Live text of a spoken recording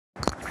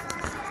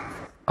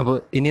അപ്പോൾ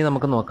ഇനി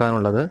നമുക്ക്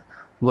നോക്കാനുള്ളത്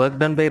work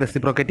done by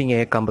reciprocating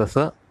air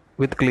compressor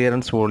with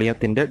clearance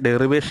വോളിയത്തിൻ്റെ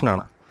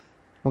ഡെറിവേഷനാണ്.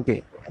 Okay,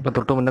 അപ്പോൾ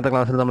തൊട്ട് മുന്നത്തെ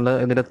ക്ലാസ്സിൽ നമ്മൾ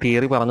ഇതിൻ്റെ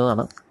തിയറി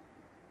പറഞ്ഞതാണ്.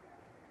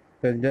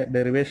 അപ്പോൾ ഇതിൻ്റെ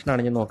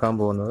ഡെറിവേഷനാണ് ഞാൻ നോക്കാൻ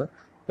പോകുന്നത്.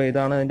 അപ്പോൾ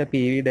ഇതാണ് ഇതിൻ്റെ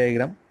പി വി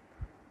ഡയഗ്രാം.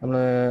 നമ്മൾ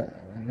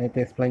നേരത്തെ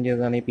എക്സ്പ്ലെയിൻ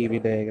ചെയ്തതാണ് ഈ പി വി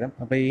ഡയഗ്രാം.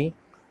 അപ്പോൾ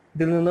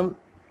ഇതിൽ നിന്നും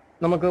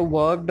നമുക്ക്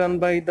work done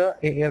by the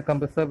air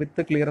compressor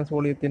with clearance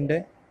വോളിയത്തിൻ്റെ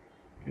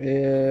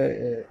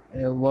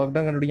work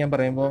done കണ്ടുപിടിക്കാൻ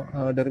പറയുമ്പോൾ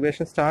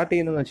ഡെറിവേഷൻ സ്റ്റാർട്ട്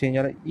ചെയ്യുന്നതെന്ന് വെച്ച്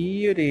കഴിഞ്ഞാൽ ഈ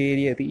ഒരു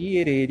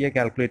ഏരിയ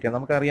കാൽക്കുലേറ്റ് ചെയ്യാം.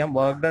 നമുക്കറിയാം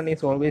work done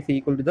is always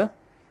equal to the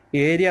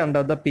area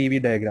under the P V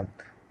diagram.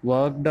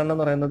 Work done എന്ന്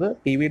പറയുന്നത്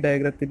പി വി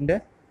ഡയഗ്രത്തിൻ്റെ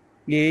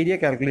ഏരിയ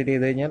കാൽക്കുലേറ്റ്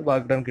ചെയ്ത് കഴിഞ്ഞാൽ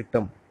വർക്ക് ഡൺ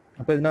കിട്ടും.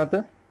 അപ്പോൾ ഇതിനകത്ത്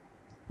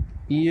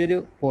ഈ ഒരു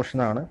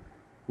പോർഷനാണ്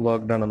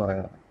വർക്ക് ഡൺ എന്ന്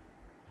പറയുന്നത്.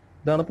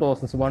 ഇതാണ്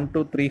പ്രോസസ്സ്. 1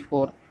 2 3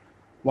 4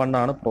 1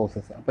 ആണ്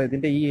പ്രോസസ്സ്. അപ്പോൾ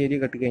ഇതിൻ്റെ ഈ ഏരിയ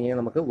കിട്ടിക്കഴിഞ്ഞാൽ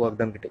നമുക്ക് വർക്ക്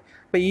ഡൺ കിട്ടി.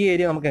 അപ്പോൾ ഈ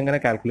ഏരിയ നമുക്ക് എങ്ങനെ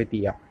കാൽക്കുലേറ്റ്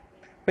ചെയ്യാം?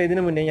 അപ്പോൾ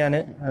ഇതിന് മുന്നേ ഞാൻ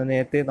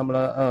നേരത്തെ നമ്മൾ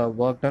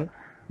work done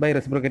by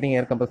reciprocating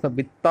air compressor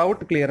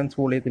without clearance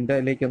വോളിയത്തിൻ്റെ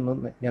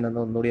ഞാനൊന്ന്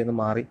ഒന്നുകൂടി ഒന്ന്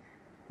മാറി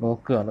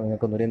നോക്കുകയാണ്,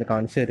 നിങ്ങൾക്കൊന്നുകൂടി ഒന്ന്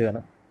കാണിച്ചു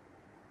തരികയാണ്.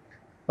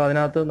 അപ്പോൾ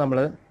അതിനകത്ത് നമ്മൾ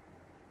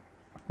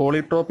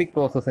പോളിട്രോപ്പിക്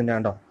പ്രോസസ്സിൻ്റെ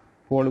ഉണ്ടോ,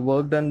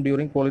 വർക്ക് ഡൺ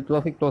ഡ്യൂറിങ്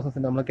പോളിട്രോപ്പിക്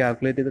പ്രോസസ്സിൻ്റെ നമ്മൾ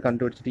കാൽക്കുലേറ്റ് ചെയ്ത്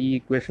കണ്ടുപിടിച്ചിട്ട് ഈ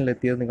ഇക്വേഷനിൽ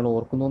എത്തിയത് നിങ്ങൾ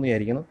ഓർക്കുന്നു എന്ന്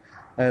വിചാരിക്കുന്നു.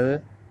 അതായത്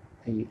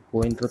ഈ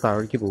പോയിന്റർ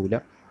താഴേക്ക് പോകില്ല.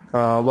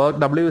 Work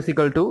W is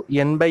equal to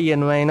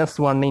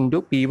n/n-1 into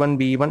P1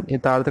 V1. ഈ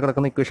താഴത്ത്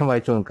കിടക്കുന്ന ഇക്വേഷൻ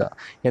വായിച്ചു നോക്കുക.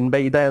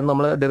 ഇതായിരുന്നു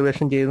നമ്മൾ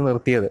ഡെറിവേഷൻ ചെയ്ത്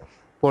നിർത്തിയത്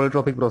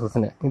പോളിട്രോപ്പിക്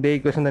പ്രോസസ്സിന്. ഇതേ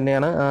ഇക്വേഷൻ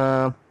തന്നെയാണ്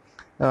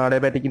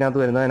അഡയബാറ്റിക്കിനകത്ത്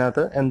വരുന്നത്.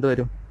 അതിനകത്ത് എന്ത്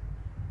വരും?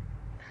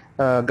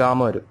 ഗാമ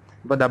വരും.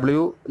 അപ്പോൾ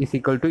W is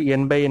equal to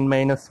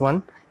n/n-1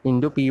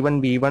 into P1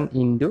 V1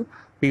 into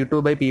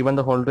P2/P1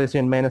 the whole raised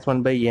to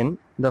n-1/n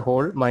the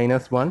whole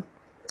 -1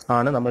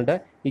 ആണ് നമ്മളുടെ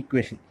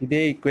ഇക്വേഷൻ.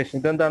 ഇതേ ഇക്വേഷൻ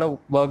ഇതെന്താണ്?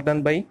 Work done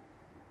by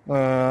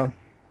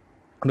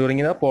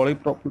during the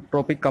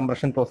polytropic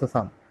compression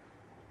പ്രോസസ്സാണ്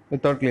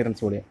വിത്തൗട്ട്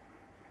ക്ലിയറൻസ് വോളിയം.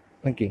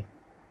 ഓക്കെ,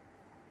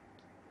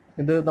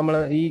 ഇത് നമ്മൾ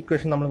ഈ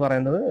ഇക്വേഷൻ നമ്മൾ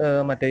പറയുന്നത്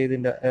മറ്റേ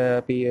ഇതിൻ്റെ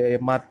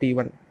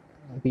MRT1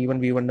 P1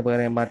 V1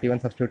 പകരം MRT1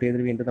 സബ്സ്റ്റിറ്റ്യൂട്ട്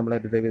ചെയ്തിട്ട് വീണ്ടും നമ്മൾ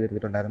ഡെറിവ്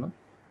ചെയ്തെടുത്തിട്ടുണ്ടായിരുന്നു.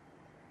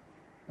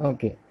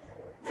 ഓക്കെ,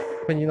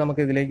 അപ്പം ഇനി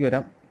നമുക്ക് ഇതിലേക്ക്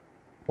വരാം.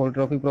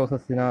 Polytropic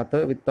പ്രോസസ്സിനകത്ത്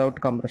without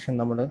compression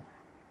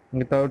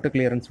without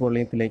clearance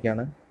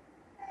വോളിയത്തിലേക്കാണ്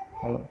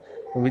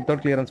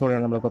without clearance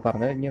വോളിയാണ് നമ്മളിപ്പോൾ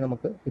പറഞ്ഞത്. ഇനി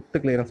നമുക്ക് വിത്ത്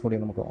ക്ലിയറൻസ്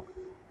വോളിയം നമുക്ക് നോക്കാം.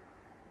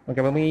 ഓക്കെ,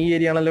 അപ്പം ഈ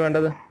ഏരിയ ആണല്ലോ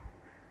വേണ്ടത്.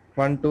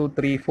 1 2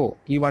 3 4.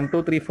 ഈ 1 2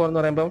 3 4 എന്ന്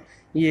പറയുമ്പം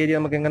ഈ ഏരിയ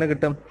നമുക്ക് എങ്ങനെ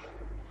കിട്ടും?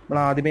 നമ്മൾ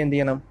ആദ്യമേ എന്ത്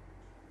ചെയ്യണം?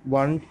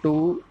 1 2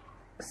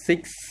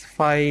 6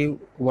 5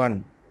 1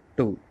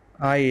 2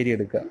 ആ ഏരിയ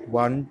എടുക്കുക.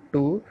 1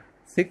 2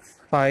 6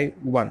 5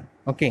 1.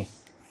 ഓക്കെ,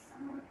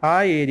 ആ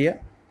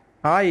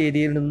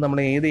ഏരിയയിൽ നിന്ന് നമ്മൾ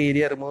ഏത്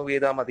ഏരിയ റിമൂവ്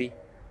ചെയ്താൽ മതി?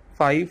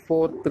 5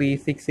 4 3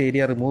 6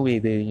 ഏരിയ റിമൂവ്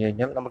ചെയ്ത് കഴിഞ്ഞ്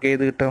കഴിഞ്ഞാൽ നമുക്ക്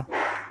ഏത് കിട്ടും?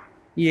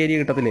 ഈ ഏരിയ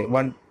കിട്ടത്തില്ലേ?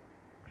 1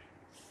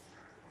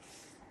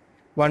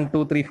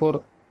 2 3 4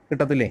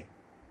 കിട്ടത്തില്ലേ?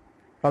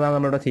 അതാണ്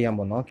നമ്മളിവിടെ ചെയ്യാൻ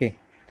പോകുന്നത്. ഓക്കെ,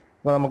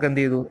 അപ്പോൾ നമുക്ക് എന്ത്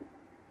ചെയ്തു?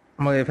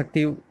 നമ്മൾ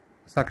എഫക്റ്റീവ്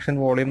സക്ഷൻ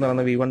വോളിയം എന്ന്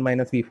പറയുന്നത് V1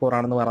 - V4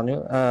 ആണെന്ന് പറഞ്ഞു.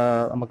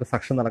 നമുക്ക്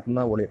സക്ഷൻ നടക്കുന്ന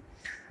volume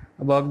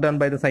work done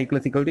by the cycle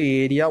is equal to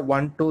area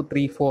 1 2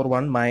 3 4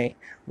 1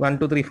 1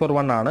 2 3 4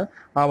 1 ആണ്.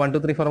 ആ 1 2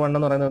 3 4 1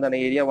 എന്ന് പറയുന്നത് എന്താണ്?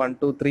 Area 1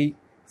 2 3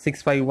 6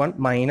 5 1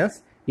 minus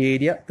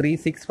area 3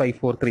 6 5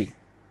 4 3.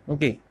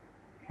 Okay,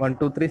 1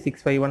 2 3 6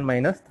 5 1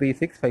 minus 3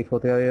 6 5 4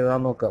 3. അത്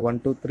ഏതാണെന്ന് നോക്കുക. 1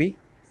 2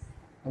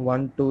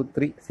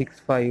 3 6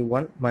 5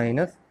 1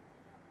 മൈനസ്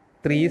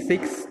 3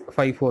 6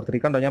 5 4 3.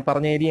 കണ്ടോ, ഞാൻ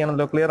പറഞ്ഞ ഏരിയ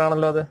ആണല്ലോ. ക്ലിയർ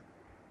ആണല്ലോ? അത്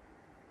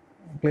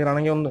ക്ലിയർ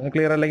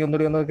അല്ലെങ്കിൽ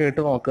ഒന്നുകൂടി ഒന്ന്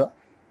കേട്ട് നോക്കുക.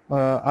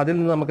 അതിൽ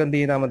നിന്ന് നമുക്ക് എന്ത്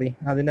ചെയ്താൽ മതി?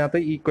 അതിനകത്ത്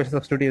ഈ ഇക്വേഷൻ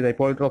സബ്സ്റ്റിറ്റ്യൂട്ട് ചെയ്താൽ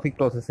പോളിട്രോപ്പിക്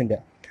പ്രോസസ്സിൻ്റെ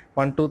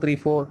 1 2 3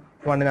 4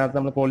 1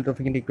 നമ്മൾ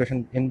പോളിട്രോപ്പിക്കിൻ്റെ equation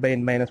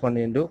n/n-1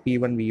 into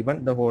P1 V1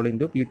 the whole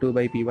into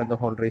P2/P1 the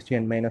whole raised to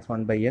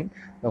n-1/n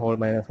the whole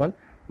 -1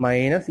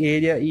 minus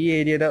area. ഈ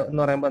ഏരിയയുടെ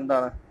എന്ന് പറയുമ്പോൾ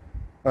എന്താണ്?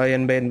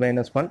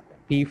 n/n-1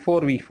 P4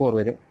 V4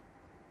 വരും.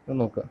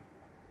 നോക്കുക,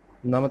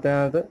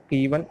 ഒന്നാമത്തേനകത്ത്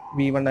P1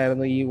 V1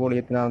 ആയിരുന്നു ഈ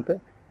വോളിയത്തിനകത്ത്.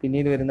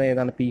 പിന്നീട് വരുന്ന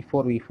ഏതാണ്?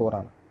 P4 V4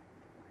 ആണ്.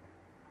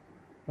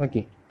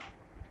 Okay,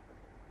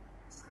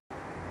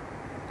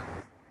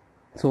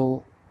 so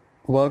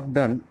work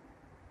done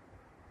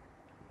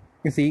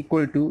is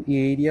equal to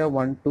area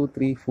 1 2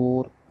 3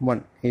 4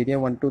 1. Area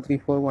 1 2 3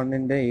 4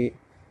 1ൻ്റെ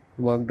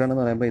work done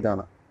എന്ന് പറയുമ്പോൾ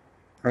ഇതാണ്.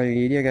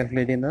 ഏരിയ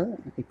കാൽക്കുലേറ്റ് ചെയ്യുന്ന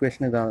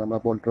ഇക്വേഷൻ ഇതാണ്.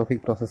 നമ്മുടെ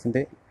polytropic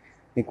പ്രോസസ്സിൻ്റെ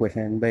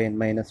equation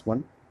n/n-1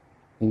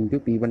 into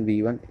P1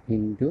 V1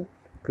 into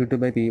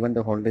P2/P1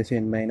 the whole raised to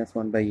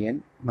n-1/n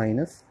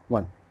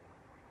 -1.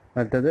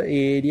 അടുത്തത്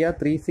ഏരിയ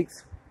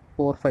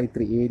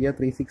 36453. ഏരിയ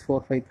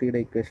 36453യുടെ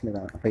ഇക്വേഷൻ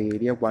ഇതാണ്. അപ്പോൾ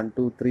ഏരിയ 1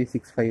 2 3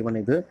 6 5 1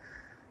 ഇത്,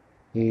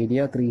 ഏരിയ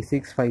 3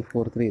 6 5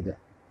 4 3 ഇത്.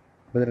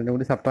 അപ്പോൾ ഇത് രണ്ടും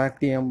കൂടി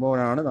സബ്ട്രാക്ട്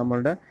ചെയ്യുമ്പോഴാണ്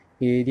നമ്മളുടെ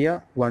ഏരിയ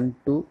 1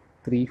 2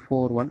 3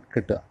 4 1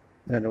 കിട്ടുക.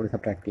 രണ്ടും കൂടി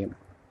സബ്ട്രാക്ട് ചെയ്യുമ്പോൾ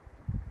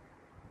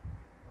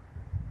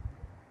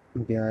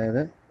ഓക്കെ,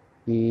 അതായത്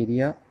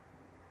ഏരിയ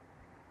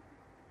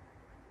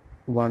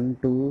 1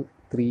 2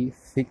 3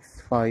 6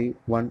 5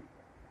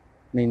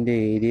 1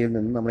 ഏരിയയിൽ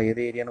നിന്ന് നമ്മൾ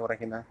ഏത് ഏരിയയാണ്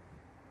കുറയ്ക്കുന്നത്?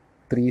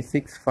 3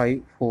 6 5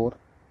 4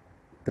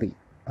 3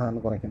 അതാണ്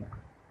കുറയ്ക്കുന്നത്.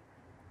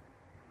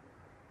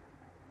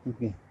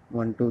 ഓക്കെ,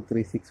 1 2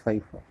 3 6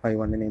 5 5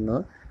 1 നിന്ന്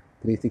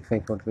 3 6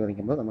 5 4 3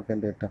 കുറയ്ക്കുമ്പോൾ നമുക്ക്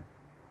എന്ത് കിട്ടും?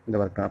 ഇതിൻ്റെ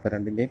വർക്കാണ്. അപ്പോൾ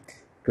രണ്ടിൻ്റെയും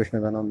ഇക്വേഷൻ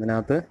ഇതാണ്.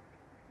 ഒന്നിനകത്ത്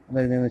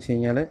വരുന്നതെന്ന് വെച്ച്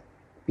കഴിഞ്ഞാൽ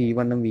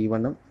P1 ഉം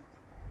V1 ഉം,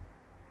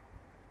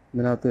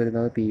 ഇതിനകത്ത്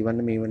വരുന്നത് P1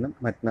 ഉം V1 ഉം,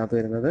 മറ്റിനകത്ത്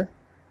വരുന്നത്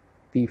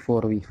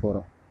P4 V4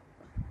 ഉം.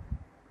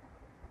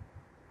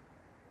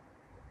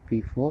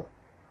 P4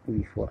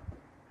 V4.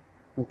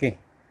 ഓക്കെ,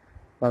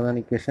 അപ്പോൾ അതാണ്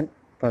ഇക്വേഷൻ.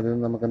 അപ്പോൾ അതിൽ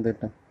നിന്ന് നമുക്ക് എന്ത്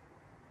കിട്ടും?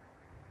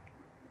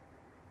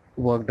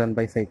 വർക്ക് ഡൺ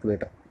ബൈ സൈക്കിൾ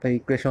കിട്ടും. അപ്പോൾ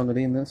ഇക്വേഷൻ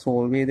ഒന്നുകൂടി ഇന്ന്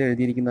സോൾവ് ചെയ്ത്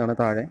എഴുതിയിരിക്കുന്നതാണ്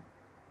താഴെ.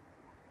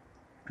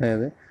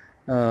 അതായത്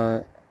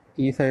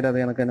ഈ സൈഡ് അതേ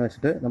കണക്ക് തന്നെ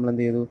വെച്ചിട്ട് നമ്മൾ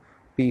എന്ത് ചെയ്തു?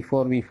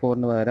 P4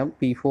 V4ന് പകരം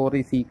P4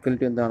 ഈസ് ഈക്വൽ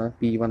ടു എന്താണ്?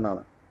 P1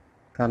 ആണ്.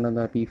 കാരണം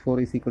എന്താ? P4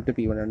 is equal to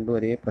P1, രണ്ടും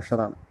ഒരേ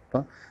പ്രഷറാണ്.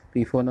 അപ്പോൾ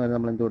P4ന് പകരം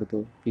നമ്മൾ എന്ത് കൊടുത്തു?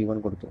 P1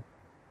 കൊടുത്തു.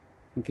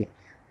 ഓക്കെ,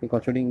 ഈ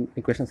കുറച്ചുകൂടി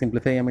ഇക്വേഷൻ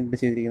സിംപ്ലിഫൈ ചെയ്യാൻ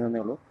വേണ്ടിയിട്ട്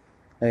ചെയ്തിരിക്കുന്നതേ ഉള്ളൂ.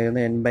 അതായത്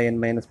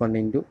n/n-1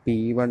 into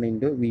P1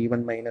 into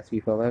V1 minus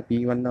V4. അതായത്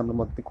P1 നമ്മൾ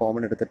മൊത്തം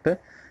കോമൺ എടുത്തിട്ട്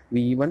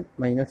V1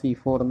 മൈനസ്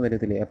V4 എന്ന്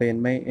വരത്തില്ലേ? അപ്പോൾ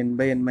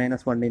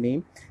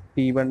n/n-1നെയും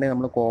P1നെ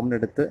നമ്മൾ കോമൺ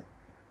എടുത്ത്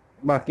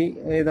ബാക്കി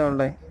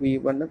ഏതാണുള്ളത്?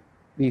 V1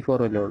 V4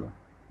 അല്ലേ ഉള്ളൂ.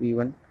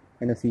 V1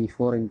 minus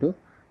V4 into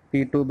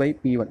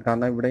P2/P1.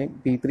 കാരണം ഇവിടെയും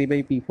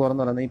P3/P4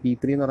 എന്ന് പറയുന്നത്, ഈ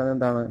P3 എന്ന് പറയുന്നത്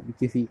എന്താണ്?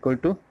 Which is equal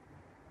to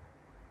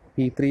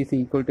P3 is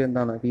equal to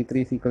എന്താണ്?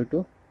 P3 ഈസ് ഈക്വൽ ടു,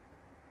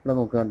 ഇവിടെ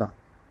നോക്കുക എന്താ?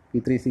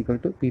 P3 is equal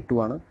to P2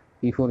 ആണ്,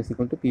 P4 is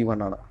equal to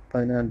P1 ആണ്. അപ്പോൾ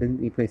അതിന് രണ്ടും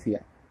റീപ്ലേസ്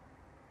ചെയ്യാം.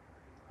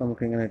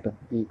 നമുക്ക് എങ്ങനെ കിട്ടും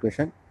ഈ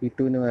ഇക്വേഷൻ?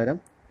 P2ന് പകരം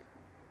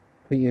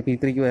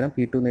P3ക്ക് പകരം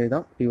P2 എന്ന്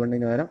എഴുതാം,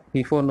 P1ന് പകരം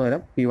P4ന്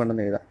പകരം P1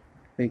 എന്ന് എഴുതാം.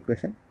 അപ്പോൾ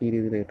ഇക്വേഷൻ ഈ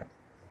രീതിയിൽ കിട്ടും.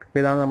 അപ്പോൾ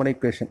ഇതാണ് നമ്മുടെ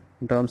equation.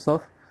 In terms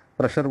of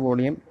pressure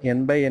volume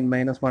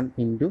n/n-1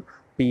 into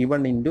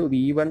P1 into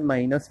V1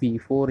 minus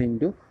V4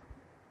 into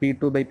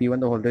P2/P1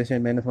 the whole ratio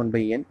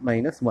n-1/n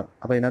minus 1.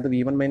 അപ്പോൾ ഇതിനകത്ത്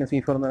V1 മൈനസ്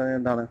V4 എന്ന് പറയുന്നത്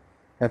എന്താണ്?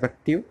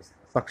 Effective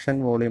suction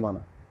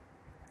വോളിയമാണ്.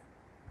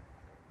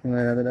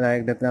 അതിനകത്ത്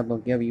ഡയഗ്രത്തിനകത്ത്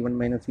നോക്കിയാൽ V1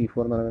 മൈനസ്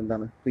V4 എന്ന് പറയുന്നത്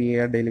എന്താണ്? ഫ്രീ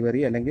എയർ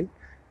ഡെലിവറി അല്ലെങ്കിൽ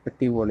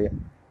effective volume,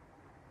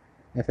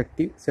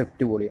 effective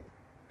Sept volume.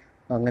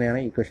 അങ്ങനെയാണ്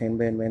equation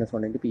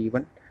n/n-1 into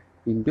P1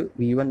 into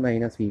V1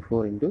 minus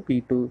V4 into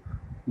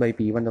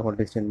P2/P1 the whole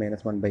ratio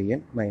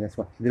n-1/n minus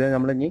 1. ഇതിൽ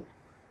നമ്മളിനി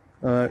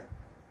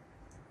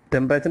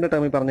ടെമ്പറേച്ചറിൻ്റെ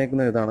ടേമിൽ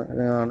പറഞ്ഞേക്കുന്ന ഇതാണ്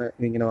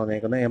ഇങ്ങനെ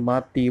പറഞ്ഞേക്കുന്നത്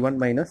MR T1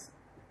 minus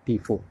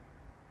T4.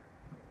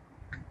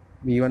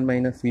 V1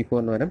 minus V4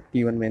 എന്ന് വരും,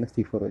 T1 മൈനസ്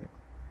T4 വരും.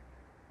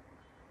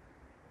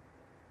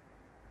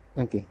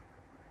 ഓക്കെ,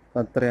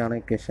 അത്രയാണ്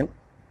ഇക്വേഷൻ.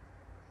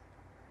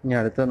 ഇനി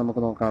അടുത്ത്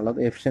നമുക്ക് നോക്കാനുള്ളത്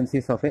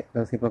efficiencies of A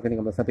reciprocating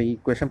compressor. അപ്പോൾ ഈ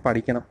ഇക്വേഷൻ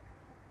പഠിക്കണം,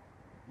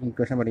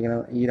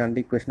 ഈ രണ്ട്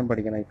ഇക്വേഷനും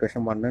പഠിക്കണം.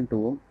 ഇക്വേഷൻ 1 ഉം 2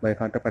 ഉം ബൈ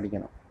ഹാർട്ട്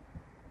പഠിക്കണം.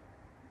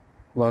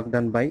 Work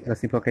done by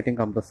reciprocating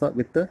compressor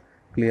with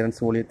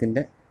clearance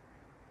വോളിയത്തിൻ്റെ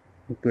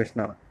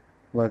ഇക്വേഷനാണ്.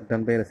 Work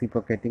done by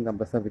reciprocating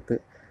compressor with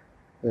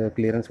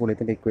clearance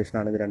വോളിയത്തിൻ്റെ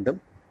ഇക്വേഷനാണ് ഇത് രണ്ടും.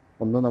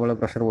 ഒന്ന് നമ്മൾ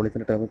പ്രഷർ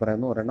വോളിയത്തിൻ്റെ ടേമിൽ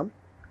പറയുന്നു, ഒരെണ്ണം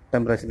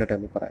ടെമ്പറേച്ചറിൻ്റെ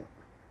ടേമിൽ പറയുന്നു.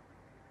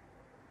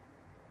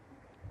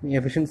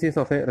 Efficiencies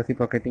of A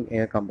reciprocating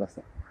air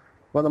compressor.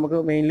 അപ്പോൾ നമുക്ക്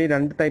മെയിൻലി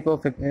രണ്ട് ടൈപ്പ്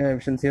ഓഫ്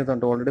എഫിഷ്യൻസീസ്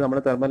ഉണ്ട്. ഓൾറെഡി നമ്മൾ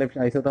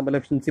ഐസോതെർമൽ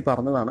എഫിഷ്യൻസി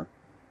പറഞ്ഞതാണ്,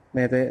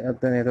 നേരത്തെ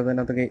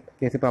തന്നെ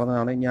കേസിൽ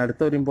പറഞ്ഞതാണ്. ഇനി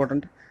അടുത്ത ഒരു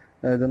ഇമ്പോർട്ടൻറ്റ്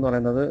ഇതെന്ന്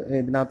പറയുന്നത്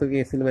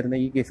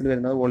ഈ കേസിൽ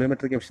വരുന്നത്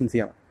വോളിയോമെട്രിക്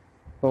എഫിഷ്യൻസിയാണ്.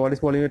 അപ്പോൾ what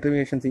is volumetric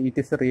efficiency? It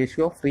is the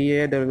ratio of free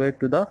air delivered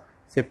to the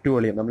Sept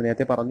volume. നമ്മൾ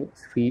നേരത്തെ പറഞ്ഞു,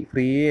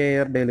 ഫ്രീ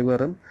എയർ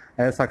ഡെലിവറും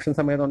അതായത് സക്ഷൻ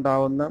സമയത്ത്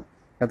ഉണ്ടാകുന്ന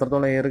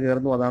എത്രത്തോളം എയർ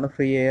കയറുന്നു അതാണ്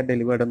ഫ്രീ എയർ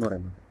ഡെലിവേർഡ് എന്ന്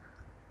പറയുന്നത്.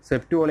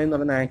 സെപ്റ്റ് വോളിയം എന്ന്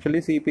പറയുന്നത് ആക്ച്വലി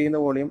CP ചെയ്യുന്ന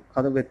വോളിയം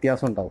അത്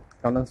വ്യത്യാസം ഉണ്ടാവും.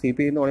 കാരണം CP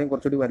ചെയ്യുന്ന വോളിയം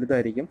കുറച്ചുകൂടി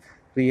വലുതായിരിക്കും.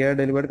 ഫ്രീ എയർ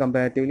ഡെലിവേർഡ്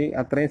കമ്പാരിറ്റീവ്ലി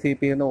അത്രയും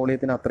CP ചെയ്യുന്ന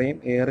വോളിയത്തിന് അത്രയും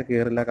എയർ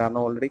കയറില്ല. കാരണം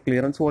ഓൾറെഡി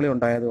ക്ലിയറൻസ് വോളിയം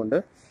ഉണ്ടായതുകൊണ്ട്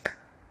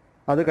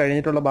അത്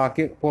കഴിഞ്ഞിട്ടുള്ള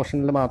ബാക്കി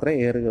പോർഷനിൽ മാത്രമേ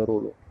എയർ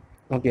കയറുള്ളൂ.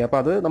 ഓക്കെ, അപ്പോൾ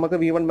അത് നമുക്ക്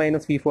V1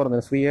 മൈനസ് V4 എന്ന്.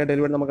 ഫ്രീ എയർ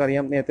ഡെലിവേർഡ്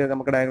നമുക്കറിയാം, നേരത്തെ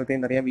നമുക്ക് ഡയഗ്രത്തിൽ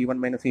നിന്ന് അറിയാം V1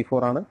 മൈനസ്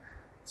V4 ആണ്.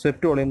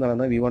 സെപ്റ്റ് വോളിയം എന്ന്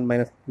പറയുന്നത് V1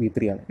 മൈനസ്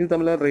V3 ആണ്. ഇത്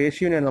തമ്മിൽ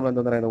റേഷ്യോനെയാണ് നമ്മൾ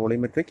എന്താ പറയുന്നത്?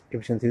 Volumetric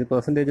efficiency. ഇത്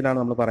പെർസെൻറ്റേജിലാണ്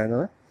നമ്മൾ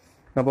പറയുന്നത്.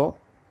 അപ്പോൾ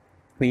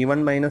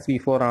V1 മൈനസ്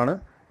V4 ആണ്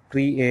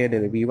free air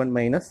delivered, V1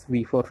 minus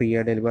V4 free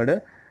air delivered.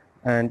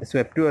 And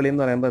Sept volume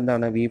എന്ന് പറയുമ്പോൾ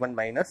എന്താണ്? V1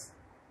 minus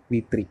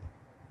V3.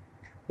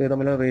 ഇത്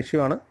തമ്മിലുള്ള റേഷ്യോ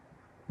ആണ്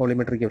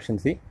വോളിയോമെട്രിക്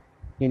എഫിഷ്യൻസി.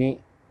 ഇനി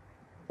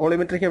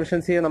വോളിയോമെട്രിക്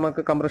എഫിഷ്യൻസിയെ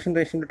നമുക്ക് കംപ്രഷൻ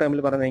റേഷ്യോൻ്റെ ടൈമിൽ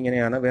പറയുന്നത്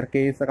എങ്ങനെയാണ്? Were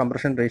K is the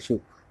compression ratio.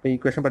 അപ്പോൾ ഈ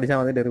ഇക്വേഷൻ പഠിച്ചാൽ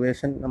മതി.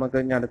 ഡെറിവേഷൻ നമുക്ക്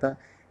ഇനി അടുത്ത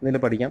ഇതിൽ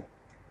പഠിക്കാം.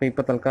 അപ്പോൾ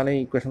ഇപ്പോൾ തൽക്കാലം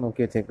ഈ ഇക്വേഷൻ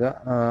നോക്കി വെച്ചേക്കുക.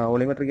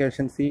 വോളിയോമെട്രിക്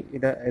എഫിഷ്യൻസി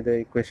ഇത്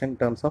equation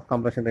terms of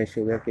compression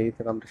ratio. Were K is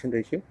the compression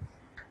ratio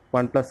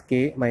 1 plus k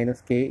minus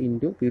k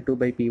into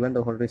P2/P1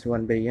 the whole ratio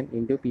 1/n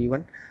into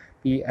P1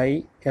 PI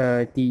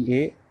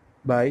TA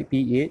by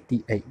PA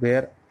TI,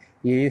 where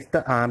A is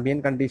the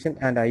ambient condition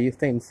and I is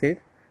the inside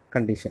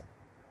condition.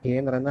 A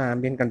എന്ന് പറയുന്നത്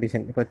ambient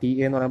condition. ഇപ്പോൾ TA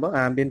എന്ന് പറയുമ്പോൾ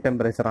ambient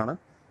ടെമ്പറേച്ചറാണ്,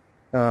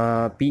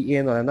 PA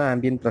എന്ന് പറയുന്നത്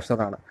ambient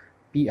പ്രഷറാണ്,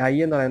 PI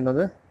എന്ന്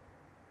പറയുന്നത്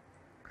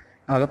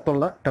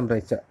അകത്തുള്ള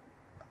ടെമ്പറേച്ചർ,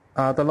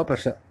 അകത്തുള്ള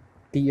പ്രഷർ,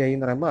 TI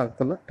എന്ന് പറയുമ്പോൾ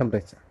അകത്തുള്ള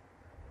ടെമ്പറേച്ചർ.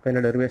 അപ്പോൾ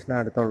അതിൻ്റെ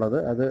ഡെറിവേഷനാണ് അടുത്തുള്ളത്,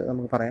 അത്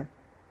നമുക്ക് പറയാം.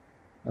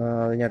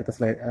 ഇനി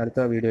അടുത്ത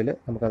വീഡിയോയിൽ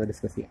നമുക്കത്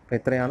ഡിസ്കസ് ചെയ്യാം. അപ്പോൾ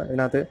ഇത്രയാണ്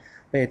ഇതിനകത്ത്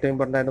ഏറ്റവും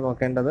ഇമ്പോർട്ടൻ്റ് ആയിട്ട്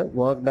നോക്കേണ്ടത്.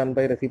 Work done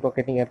by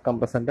reciprocating air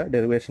കംപ്രസറിൻ്റെ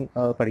derivation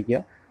പഠിക്കുക,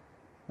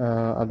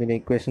 അതിൻ്റെ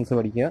ഇക്വേഷൻസ്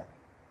പഠിക്കുക,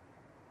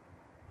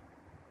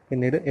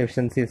 പിന്നീട്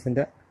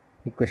എഫിഷ്യൻസീസിൻ്റെ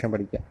ഇക്വേഷൻ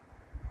പഠിക്കുക.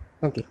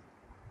 ഓക്കെ.